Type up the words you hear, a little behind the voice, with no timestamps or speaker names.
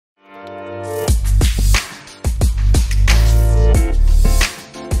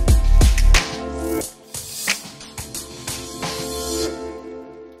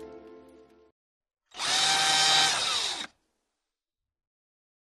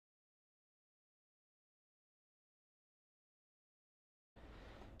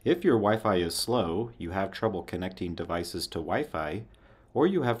If your Wi-Fi is slow, you have trouble connecting devices to Wi-Fi, or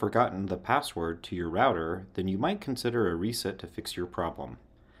you have forgotten the password to your router, then you might consider a reset to fix your problem.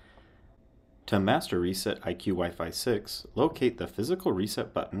 To master reset IQ Wi-Fi 6, locate the physical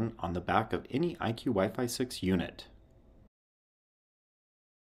reset button on the back of any IQ Wi-Fi 6 unit.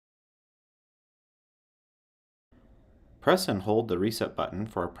 Press and hold the reset button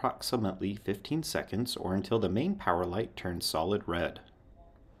for approximately 15 seconds or until the main power light turns solid red.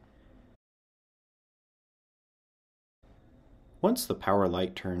 Once the power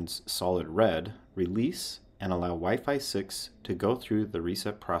light turns solid red, release and allow Wi-Fi 6 to go through the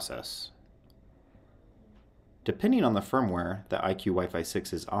reset process. Depending on the firmware that IQ Wi-Fi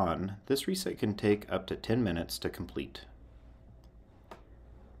 6 is on, this reset can take up to 10 minutes to complete.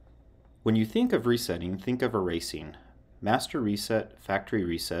 When you think of resetting, think of erasing. Master reset, factory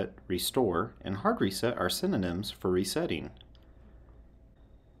reset, restore, and hard reset are synonyms for resetting.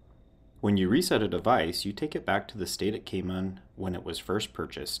 When you reset a device, you take it back to the state it came in when it was first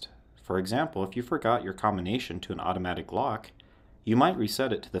purchased. For example, if you forgot your combination to an automatic lock, you might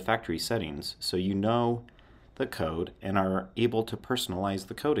reset it to the factory settings so you know the code and are able to personalize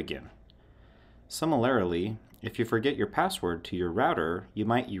the code again. Similarly, if you forget your password to your router, you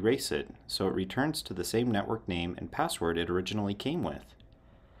might erase it so it returns to the same network name and password it originally came with.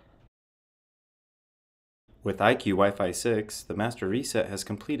 With IQ Wi-Fi 6, the master reset has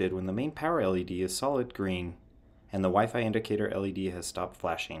completed when the main power LED is solid green and the Wi-Fi indicator LED has stopped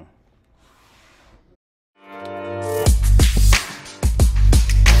flashing.